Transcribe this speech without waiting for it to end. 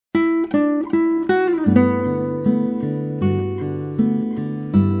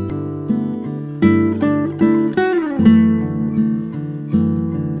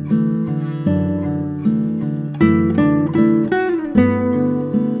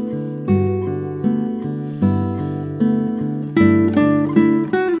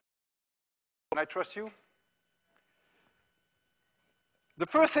I trust you? The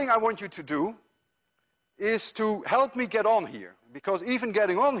first thing I want you to do is to help me get on here, because even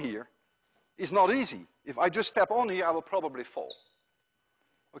getting on here is not easy. If I just step on here, I will probably fall.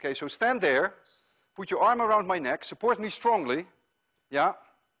 Okay, so stand there, put your arm around my neck, support me strongly. Yeah?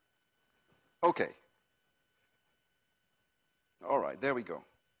 Okay. All right, there we go.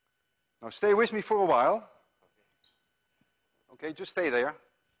 Now stay with me for a while. Okay, just stay there.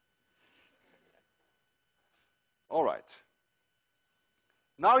 All right.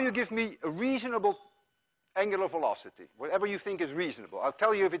 Now you give me a reasonable angular velocity, whatever you think is reasonable. I'll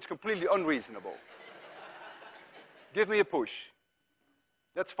tell you if it's completely unreasonable. Give me a push.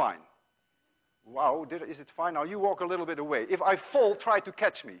 That's fine. Wow, is it fine? Now you walk a little bit away. If I fall, try to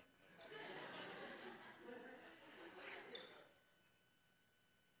catch me.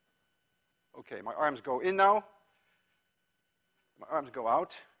 Okay, my arms go in now. My arms go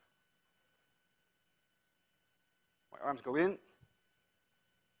out. My arms go in.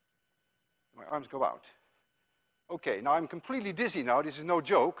 My arms go out. Okay, now I'm completely dizzy now. This is no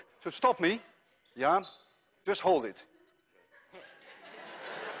joke. So stop me. Yeah? Just hold it.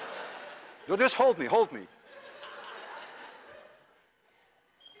 No, just hold me, hold me.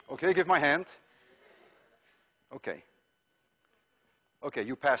 Okay, give my hand. Okay. Okay,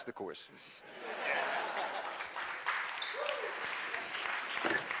 you passed the course.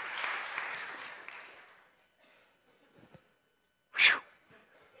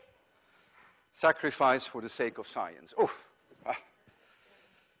 Sacrifice for the sake of science. Oh. Ah.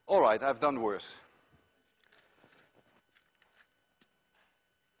 All right, I've done worse.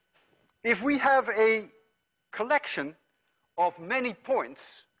 If we have a collection of many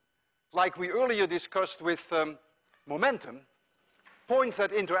points, like we earlier discussed with momentum, points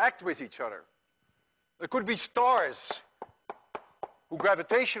that interact with each other. There could be stars who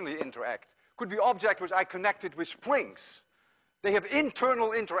gravitationally interact. Could be objects which I connected with springs. They have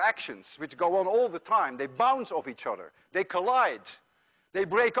internal interactions which go on all the time. They bounce off each other. They collide. They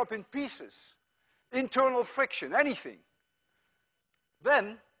break up in pieces. Internal friction, anything.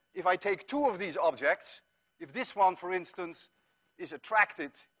 Then, if I take two of these objects, if this one, for instance, is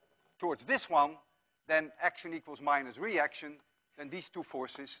attracted towards this one, then action equals minus reaction, then these two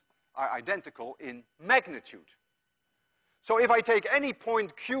forces are identical in magnitude. So if I take any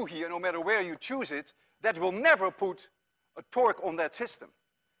point Q here, no matter where you choose it, that will never put a torque on that system,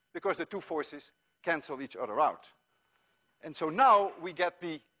 because the two forces cancel each other out. And so now we get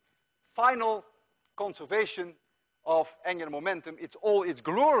the final conservation of angular momentum. It's all its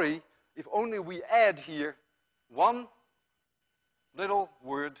glory if only we add here one little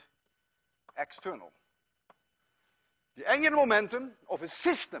word, external. The angular momentum of a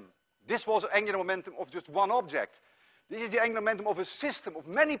system, this was angular momentum of just one object. This is the angular momentum of a system of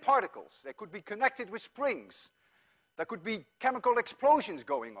many particles. They could be connected with springs. There could be chemical explosions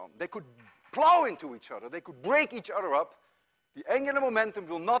going on. They could plow into each other. They could break each other up. The angular momentum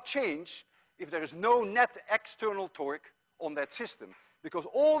will not change if there is no net external torque on that system, because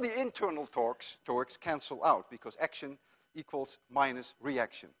all the internal torques cancel out, because action equals minus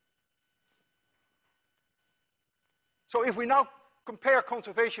reaction. So if we now compare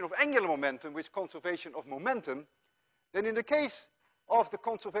conservation of angular momentum with conservation of momentum, then in the case of the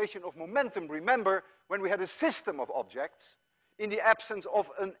conservation of momentum, remember when we had a system of objects, in the absence of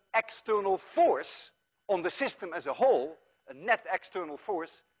an external force on the system as a whole, a net external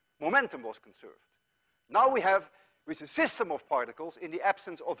force, momentum was conserved. Now we have, with a system of particles, in the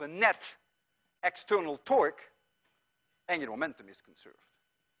absence of a net external torque, angular momentum is conserved.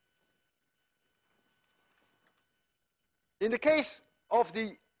 In the case of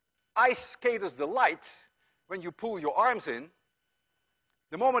the ice skater's delight, when you pull your arms in,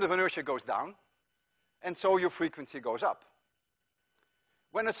 the moment of inertia goes down, and so your frequency goes up.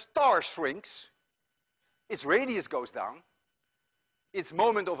 When a star shrinks, its radius goes down, its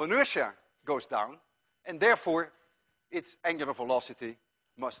moment of inertia goes down, and therefore its angular velocity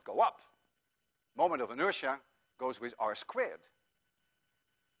must go up. Moment of inertia goes with r squared.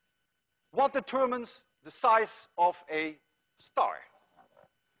 What determines the size of a star?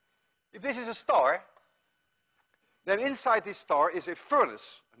 If this is a star, then inside this star is a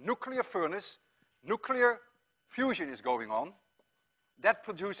furnace, a nuclear furnace. Nuclear fusion is going on. That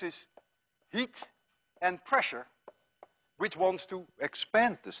produces heat and pressure, which wants to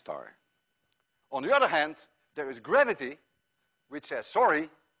expand the star. On the other hand, there is gravity, which says, sorry,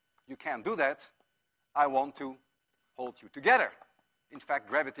 you can't do that. I want to hold you together. In fact,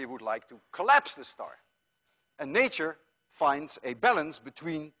 gravity would like to collapse the star. And nature finds a balance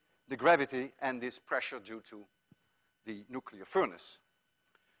between the gravity and this pressure due to the nuclear furnace.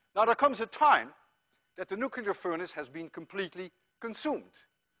 Now, there comes a time that the nuclear furnace has been completely consumed.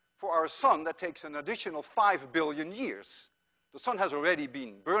 For our sun, that takes an additional 5 billion years. The sun has already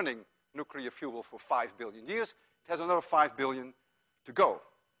been burning nuclear fuel for 5 billion years. It has another 5 billion to go.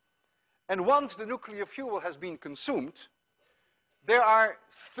 And once the nuclear fuel has been consumed, there are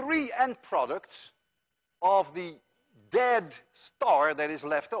 3 end products of the dead star that is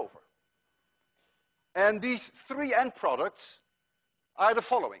left over. And these 3 end products are the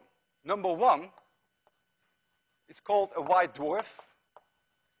following. Number 1, it's called a white dwarf.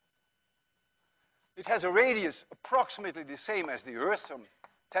 It has a radius approximately the same as the Earth, some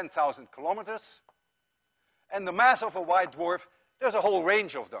 10,000 kilometers. And the mass of a white dwarf, there's a whole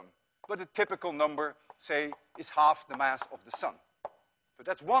range of them. But the typical number, say, is half the mass of the sun. So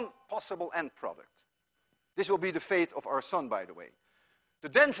that's one possible end product. This will be the fate of our sun, by the way. The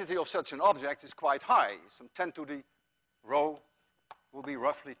density of such an object is quite high. Some 10 to the rho will be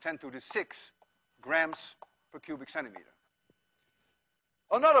roughly 10 to the 6 grams per cubic centimeter.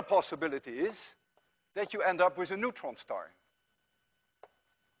 Another possibility is that you end up with a neutron star.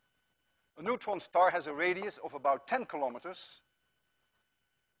 A neutron star has a radius of about 10 kilometers,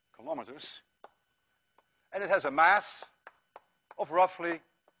 and it has a mass of roughly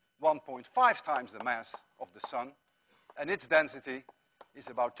 1.5 times the mass of the sun, and its density is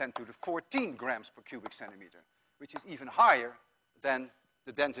about 10 to the 14 grams per cubic centimeter, which is even higher than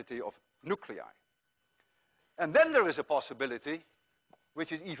the density of nuclei. And then there is a possibility,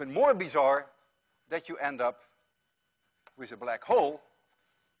 which is even more bizarre, that you end up with a black hole.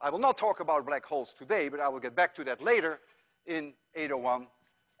 I will not talk about black holes today, but I will get back to that later in 801.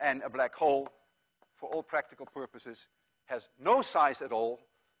 And a black hole, for all practical purposes, has no size at all.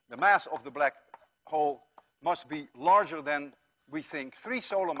 The mass of the black hole must be larger than, we think, 3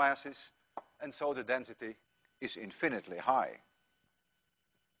 solar masses, and so the density is infinitely high.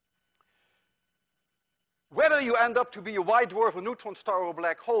 Whether you end up to be a white dwarf, a neutron star, or a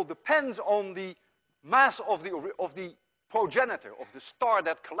black hole depends on the mass of the progenitor, of the star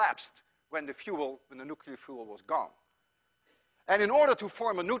that collapsed when the nuclear fuel was gone. And in order to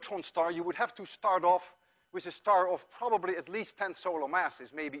form a neutron star, you would have to start off with a star of probably at least 10 solar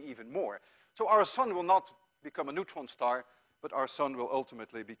masses, maybe even more. So our sun will not become a neutron star, but our sun will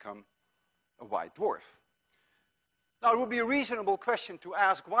ultimately become a white dwarf. Now, it would be a reasonable question to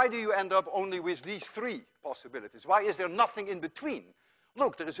ask, why do you end up only with these 3 possibilities? Why is there nothing in between?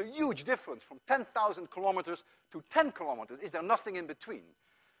 Look, there is a huge difference from 10,000 kilometers to 10 kilometers. Is there nothing in between?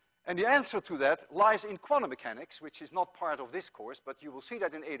 And the answer to that lies in quantum mechanics, which is not part of this course, but you will see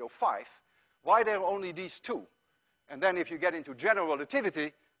that in 805, why there are only these 2. And then if you get into general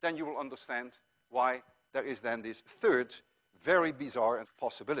relativity, then you will understand why there is then this 3rd, very bizarre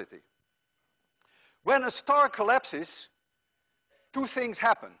possibility. When a star collapses, 2 things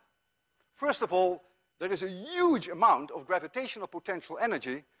happen. First of all, there is a huge amount of gravitational potential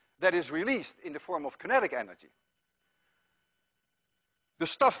energy that is released in the form of kinetic energy. The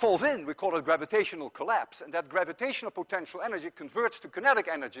stuff falls in, we call it gravitational collapse, and that gravitational potential energy converts to kinetic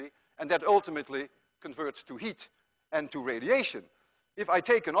energy, and that ultimately converts to heat and to radiation. If I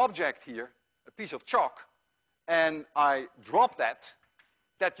take an object here, a piece of chalk, and I drop that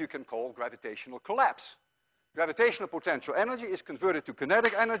you can call gravitational collapse. Gravitational potential energy is converted to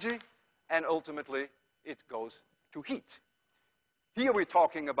kinetic energy, and ultimately it goes to heat. Here we're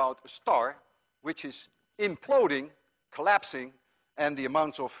talking about a star which is imploding, collapsing, and the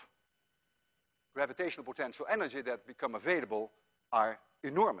amounts of gravitational potential energy that become available are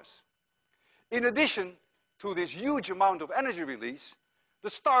enormous. In addition to this huge amount of energy release, the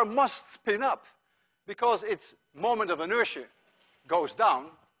star must spin up because its moment of inertia goes down,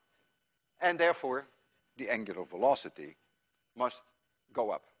 and therefore the angular velocity must go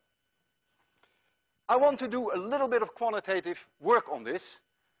up. I want to do a little bit of quantitative work on this,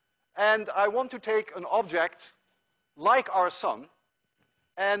 and I want to take an object like our sun,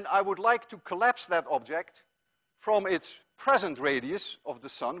 and I would like to collapse that object from its present radius of the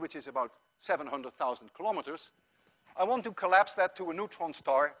sun, which is about 700,000 kilometers. I want to collapse that to a neutron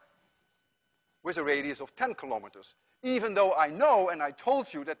star with a radius of 10 kilometers, even though I know, and I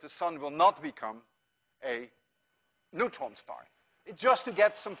told you, that the sun will not become a neutron star. It's just to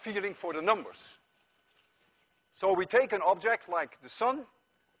get some feeling for the numbers. So we take an object like the sun,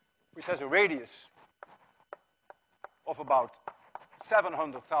 which has a radius of about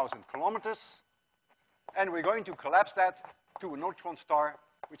 700,000 kilometers, and we're going to collapse that to a neutron star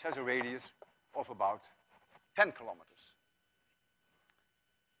which has a radius of about 10 kilometers.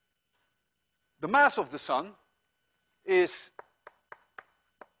 The mass of the sun is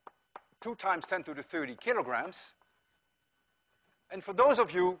 2 times 10 to the 30 kilograms, And for those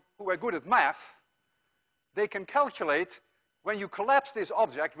of you who are good at math, they can calculate when you collapse this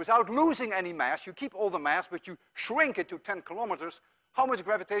object without losing any mass, you keep all the mass, but you shrink it to 10 kilometers, how much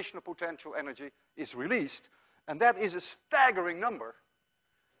gravitational potential energy is released. And that is a staggering number.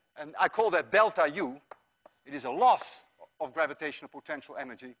 And I call that delta U. It is a loss of gravitational potential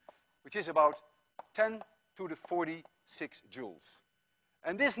energy, which is about 10 to the 46 joules.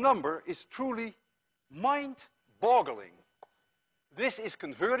 And this number is truly mind-boggling. This is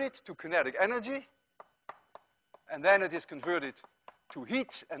converted to kinetic energy, and then it is converted to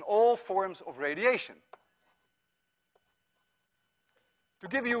heat and all forms of radiation. To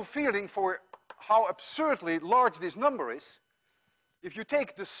give you a feeling for how absurdly large this number is, if you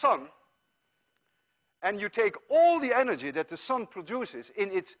take the sun and you take all the energy that the sun produces in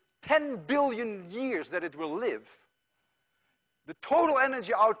its 10 billion years that it will live, the total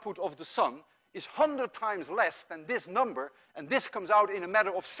energy output of the sun is 100 times less than this number, and this comes out in a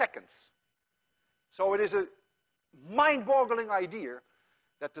matter of seconds. So it is a mind-boggling idea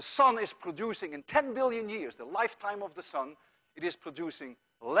that the sun is producing in 10 billion years, the lifetime of the sun, it is producing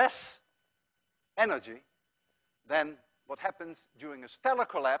less energy than what happens during a stellar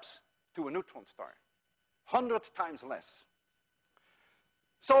collapse to a neutron star. 100 times less.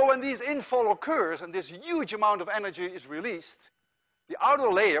 So when this infall occurs and this huge amount of energy is released, the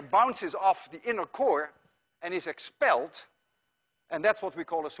outer layer bounces off the inner core and is expelled, and that's what we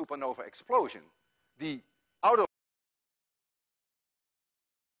call a supernova explosion. The